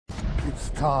It's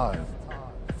time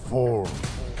for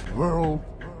World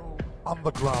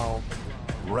Underground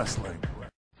Wrestling.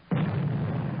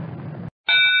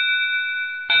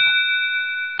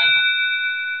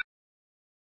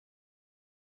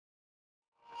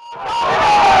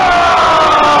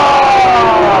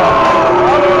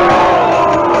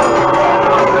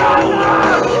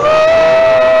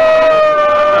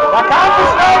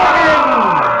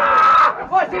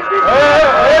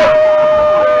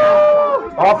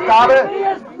 Aufgabe.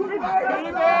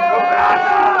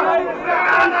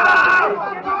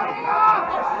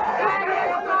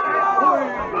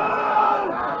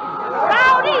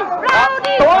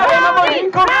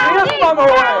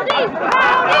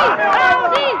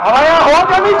 Aber er hat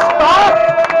ja nichts gemacht!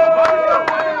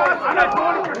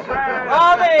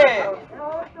 Rowdy!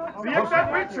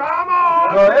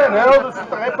 Ja, das ist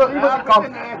der Referee, was ich kann.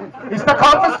 Ist der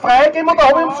Kampf jetzt freigegeben oder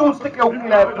habe ich ihm sonst die Glocken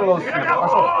leiten lassen?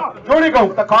 Also,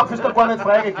 Entschuldigung, der Kampf ist doch gar nicht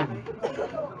freigegeben.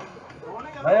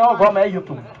 Naja, war mein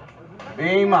Irrtum.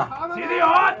 Wie immer. Sieh die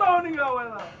Haare, Donninger,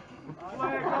 Alter!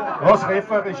 Was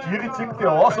Referee Schiri zieht die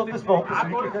aus und das war das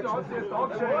wirklich ein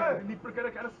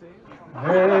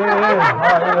Hey,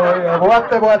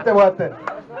 warte.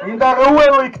 In der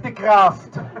Ruhe liegt die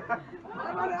Kraft.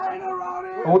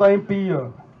 Oder im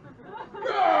Bier.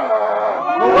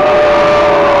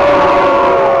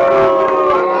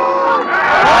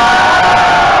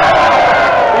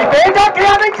 Ich will ja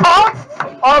gerne den Kampf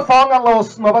anfangen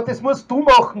lassen, aber das musst du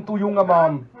machen, du junger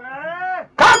Mann.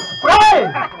 Kampf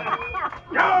frei!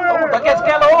 Oh, da geht's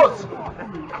gleich los!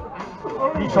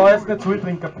 Ich schau jetzt nicht zu, ich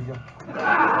trinke ein Bier.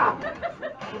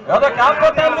 Ja, der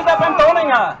Kraftvorteil wieder beim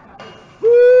Donninger!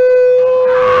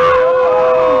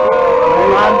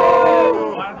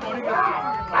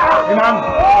 Ich meine,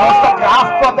 dass der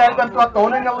Kraftvorteil beim Thor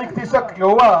Donninger liegt, ist ja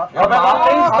klar. Ja, weil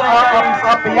er links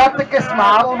ein bärtiges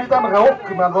Madel mit einem Rock,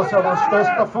 ich meine, was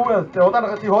stößt da vor? Die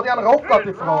hat ja einen Rock,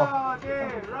 die Frau.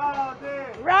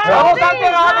 Ja, wo sind die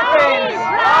Rowdy-Fans?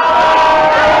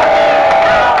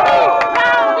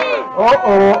 Oh.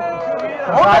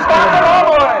 Und das Ganze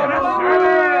nochmal!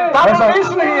 Double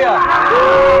Vision hier!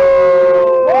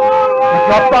 Ich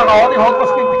glaube, der Rowdy hat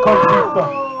was gegen die Computer.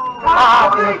 Die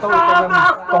hat da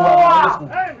alles gut.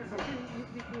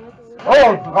 Oh,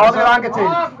 Rowdy hat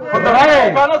angezählt. Von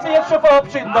 3. Kann er sich jetzt schon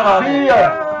verabschieden, der Rowdy?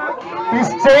 4. Bis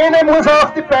 10 muss er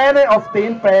auf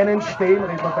den Beinen stehen,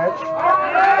 redet man Deutsch.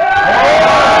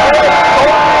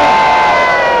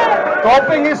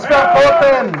 Doping ist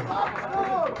verboten.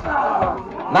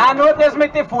 Nein, nur das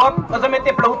mit den also mit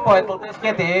den Blutbeuteln, das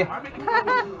geht eh.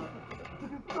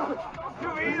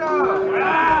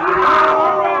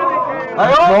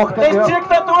 Naja, das zieht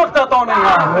er durch, der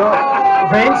Donninger.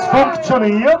 Ja, wenn es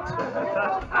funktioniert.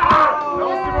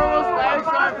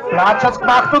 Platsch hat's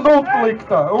gemacht und unten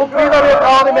liegt er. Und wieder wird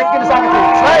Rowdy mcGuines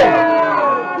angezählt.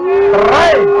 2,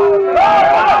 3,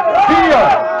 4,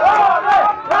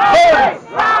 5,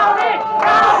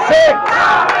 6,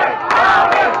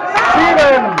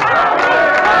 7,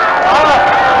 8,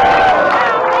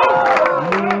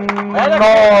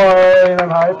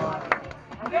 9,5.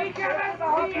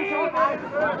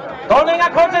 Donninger,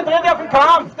 konzentriert dich auf den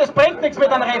Kampf, das bringt nichts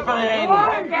mit einem Referee reden.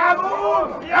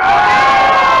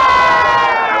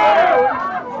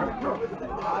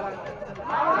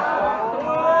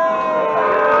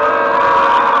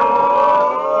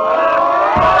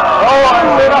 Oh,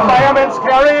 ein schöner Fireman's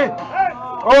Carry.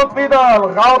 Und wieder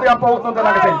Rowdy am Boden und dann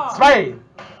angesehen. 2,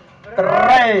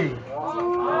 3,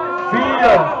 4,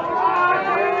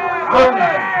 5.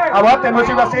 Ah, warte, den muss ich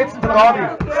übersetzen, den Rowdy.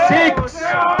 6,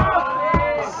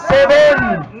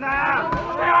 7, 8.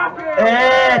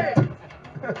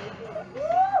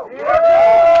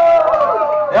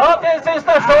 Ja, das ist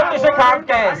der schottische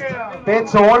Kampfgeist.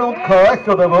 Bezahl und Keuch,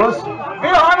 oder was?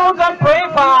 Wir haben unseren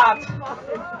Braveheart.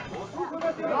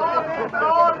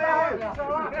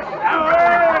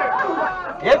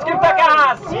 Jetzt gibt er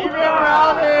Gas.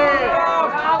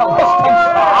 Was denn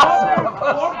Spaß?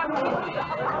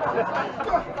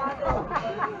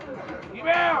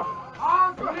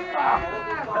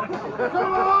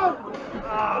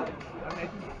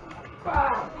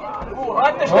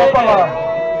 Heute steht Hoppala.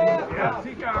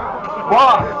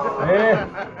 Boah. Hey.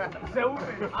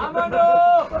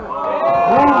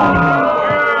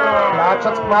 Platsch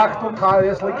hat's gemacht und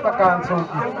jetzt liegt er ganz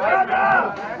unten.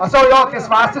 Achso, ja, das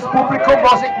weiß das Publikum,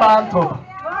 was ich gemeint habe.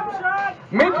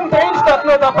 mittendrin statt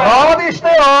nur dabei. Rowdy,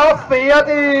 steh auf,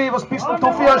 Ferdi! Was bist denn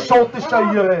du für ein schottischer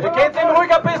Ire? Ihr könnt ihn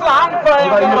ruhig ein bisschen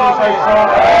anfallen. Oder irischer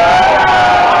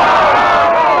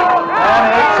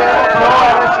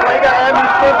eine Schlägerei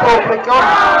mit dem Publikum.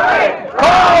 Komm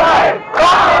her!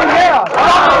 Komm her!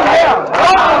 Komm her!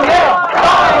 Komm her!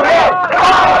 Komm her!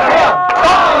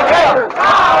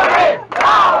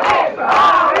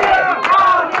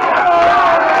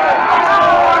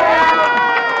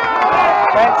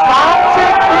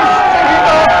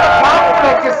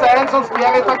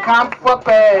 Kampf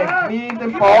vorbei. Wie in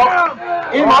dem Bauch.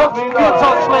 Ich mach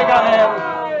Wirtshausschlägereien.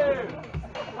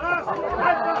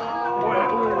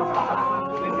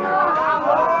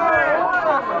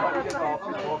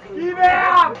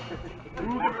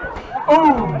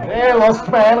 Hey, lasst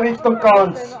mal Einrichtung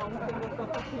ganz.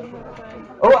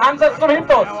 Oh, Ansatz zum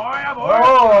Hinters.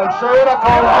 Oh, ein schöner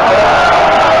Kampf.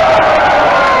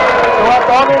 Thor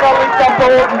Donninger liegt am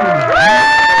Boden.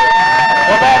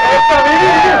 Und ein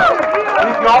Referee,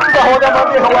 ich glaube, da hat er mal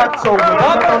die Haare gezogen.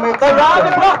 Der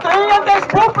Rowdy braucht dringend das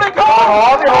Publikum.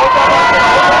 Rowdy hat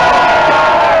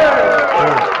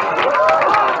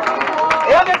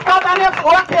Er hat jetzt gerade einen aufs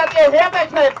Ohr gehört, ihr hört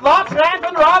euch nicht. Laut schreien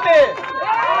von Rowdy.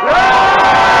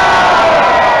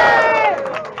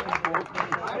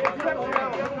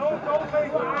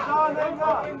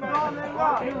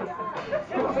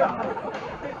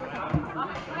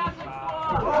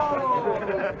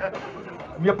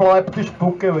 Mir bleibt die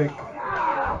Spucke weg.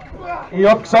 Ich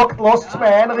hab gesagt, lasst mir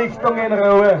Einrichtung in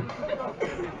Ruhe.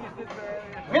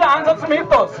 Wieder Ansatz zum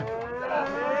Hinters.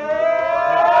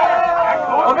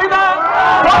 Und wieder.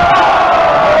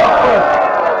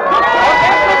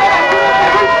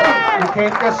 Ich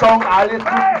könnte ja sagen, alle Dinge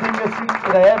sind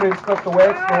frei, wenn es der Thor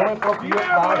jetzt noch nicht probiert,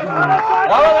 weiß ich nicht.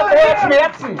 Ja, aber der Thor hat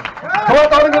Schmerzen. Thor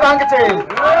Donninger wird angezählt.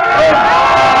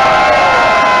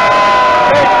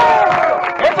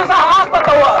 Jetzt ist er hart, der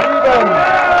Thor. 7.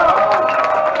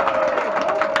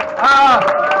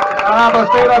 Da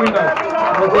steht er wieder.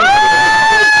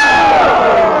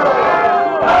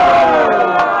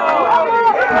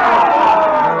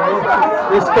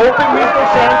 Das Dopingmittel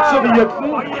scheint zu wirken.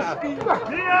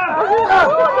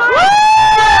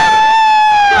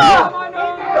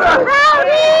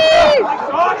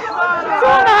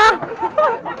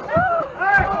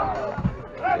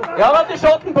 Ja, aber die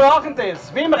Schotten brauchen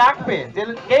das, wie im Rugby.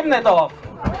 Die geben nicht auf.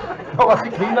 Aber sie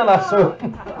gewinnen auch so.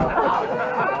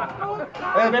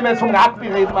 Wenn wir jetzt vom Rugby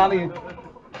reden, meine ich.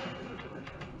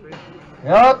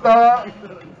 Ja, der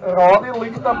Rowdy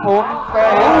liegt am Boden, der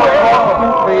Hände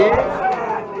tut weh.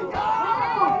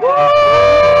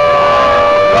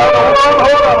 Ja, der Mann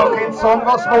hat er, man kann sagen,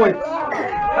 was wollt.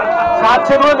 Seid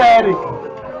ihr nur neidig.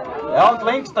 Ja, und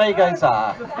Linksträger ist er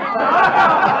auch.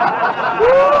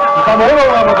 Der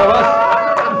Monoarm, oder was?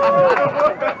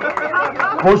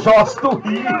 Wo schaust du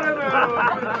hin?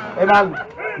 Ich mein,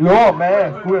 ja,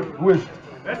 mei, gut, wurscht.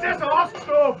 Es ist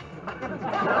ausgestopft!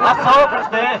 Ach so,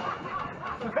 verstehe.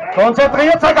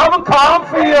 Konzentriert euch auf den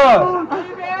Kampf hier!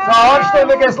 So ein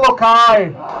anständiges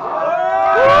Lokal!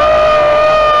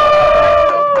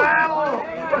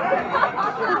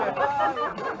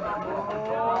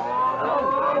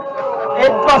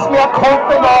 Etwas mehr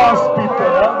Kontenance, bitte!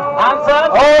 Ja? Ansatz.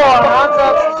 Oh, ein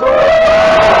Ansatz zu...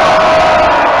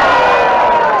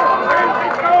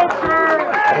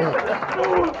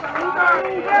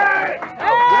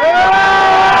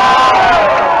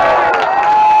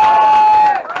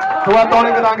 Thor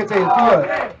Donninger wird angezählt. 4,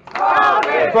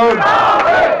 5,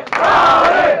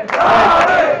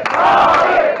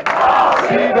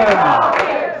 7,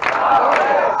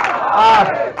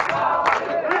 8.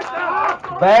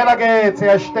 Weiter geht's.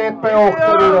 Er steht bei 8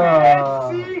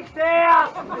 wieder.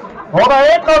 Hat er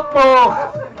eh gerade gemacht.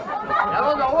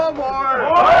 Ja, noch einmal!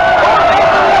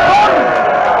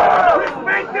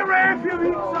 Respect the ref, you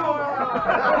Wichser!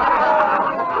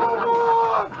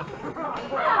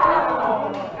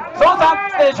 So sind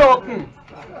die Schotten.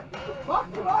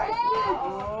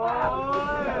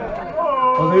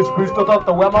 Was ist, spielst du da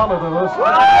Tormann oder was? Ja,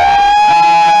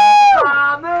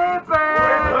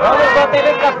 das war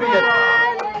telegrafiert.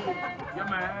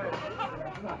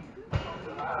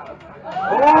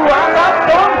 Ansatz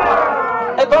zum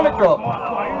Atomic Drop.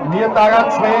 Mir daran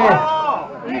 2.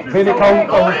 Wenn ich kaum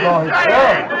mache. Ja.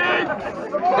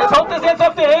 Das hat es jetzt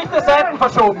auf die rechte Seite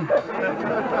verschoben.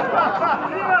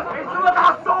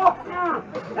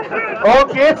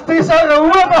 Und jetzt ist er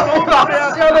Ruhe, das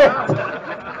ist ja nicht.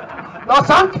 Das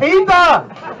sind Kinder!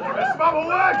 Es war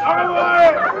wurscht!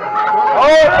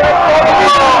 Oh,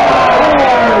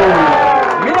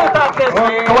 Minutag Thor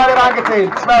deswegen. wird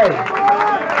angezählt. 2,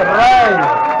 3,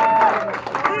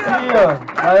 4.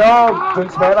 Naja, wenn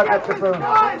es weitergeht, bitte.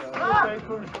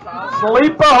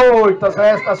 Slipper holt, das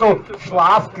heißt also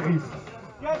Schlafgriff.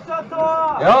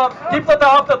 Ja, gibt er da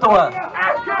auf der Tor.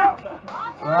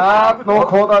 Ja,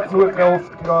 noch hat er nur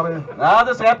Kraft gerade. Na,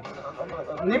 das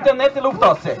nimmt ja nicht die Luft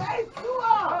aus.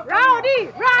 Rowdy!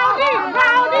 Rowdy!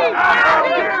 Rowdy!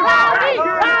 Rowdy!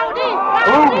 Rowdy!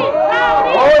 Rowdy!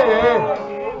 Oh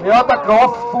je! Ja, der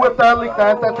Kraftvorteil liegt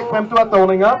eindeutig beim Thor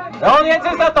Donninger. Ja, und jetzt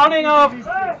ist der Donninger auf.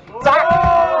 Zack!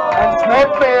 Ein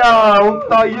Snap mehr und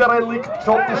der Ire liegt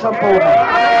schottisch am Boden.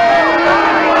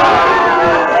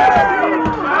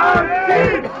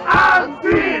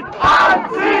 Anziehen!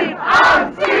 Anziehen! Anziehen!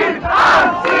 Anziehen!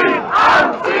 Anziehen!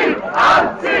 Anziehen!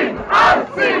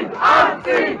 Anziehen! Anziehen!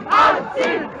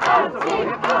 Anziehen! Anziehen!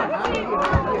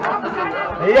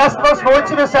 Erst was wollt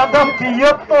ihr, wir sind am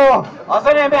Viertel.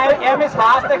 Außerdem, er ist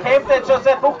Haas, der kämpft jetzt schon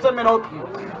seit 15 Minuten.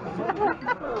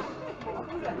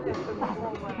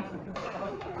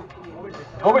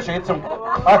 Grobe Schätzung.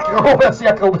 Ach,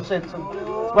 sehr grobe Schätzung.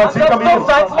 Das waren sicher Minuten.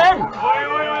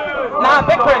 Nein,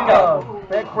 Backbreaker.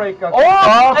 Backbreaker.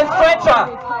 Und ein Stretcher.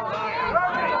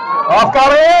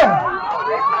 Aufgabe!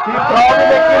 Gib Rowdy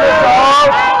McGuines auf!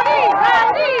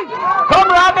 Komm,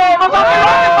 Rowdy, was auf die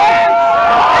Leute bringt!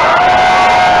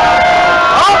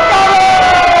 Aufgabe!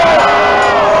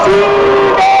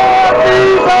 Sieger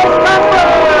dieses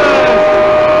Kampfes!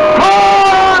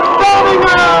 Thor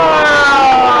Donninger!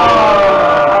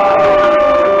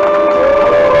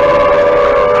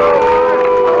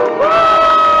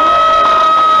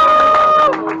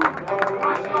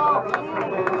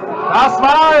 Das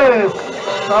war es!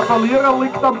 Der Verlierer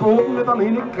liegt am Boden mit einem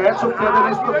hinnigen Kreuz und der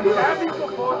Rest der Verlierer.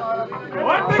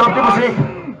 Stopp die Musik!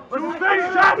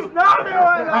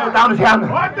 Meine Damen und Herren,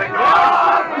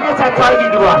 ihr seid Zeuge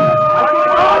geworden.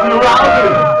 Die Rowdy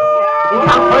den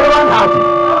Kampf verloren hat.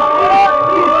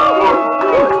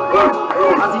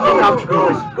 Was ich jetzt abspiele,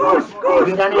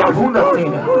 wird eine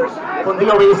Jahrhundertszene von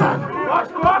WUW sein.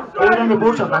 Ich will eine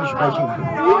Botschaft ansprechen.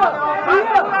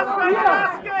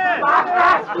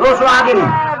 Los, Rowdy!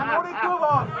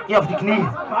 Geh auf die Knie.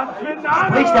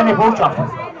 Sprich deine Botschaft.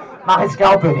 Mach es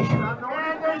glaubwürdig.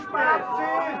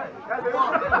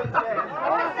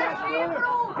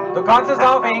 Du kannst es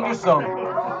auch auf Englisch sagen.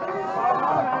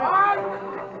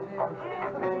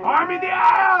 Arm in die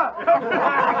Eier! Ich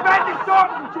werde nicht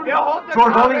sagen!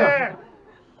 Thor Donninger.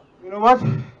 You know what?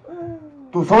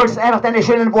 Du sollst einfach deine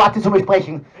schönen Worte zu mir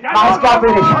sprechen. Mach es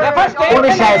glaubwürdig. Der versteht Ohne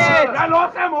mich Scheiß. nicht. Ja,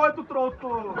 lass einmal, du Trottel!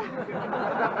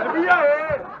 Wir,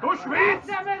 du schwitzt!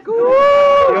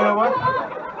 You know what?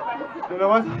 You know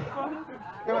what?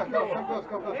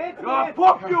 Ja,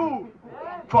 fuck you!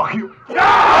 Fuck you.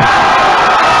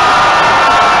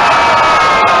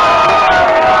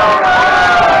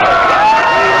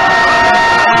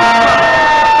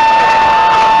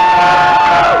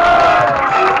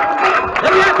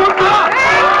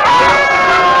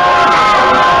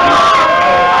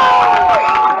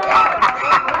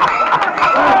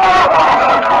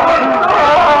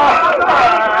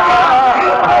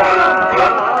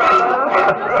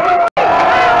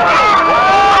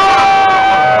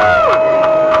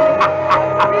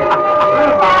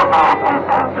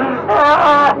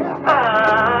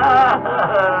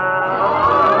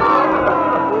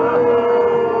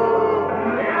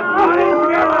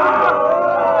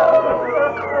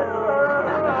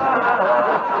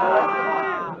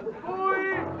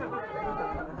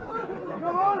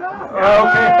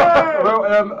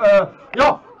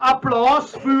 Ja,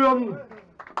 Applaus für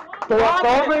Thor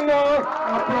Donninger,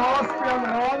 Applaus für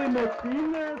Rowdy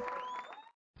McGuines.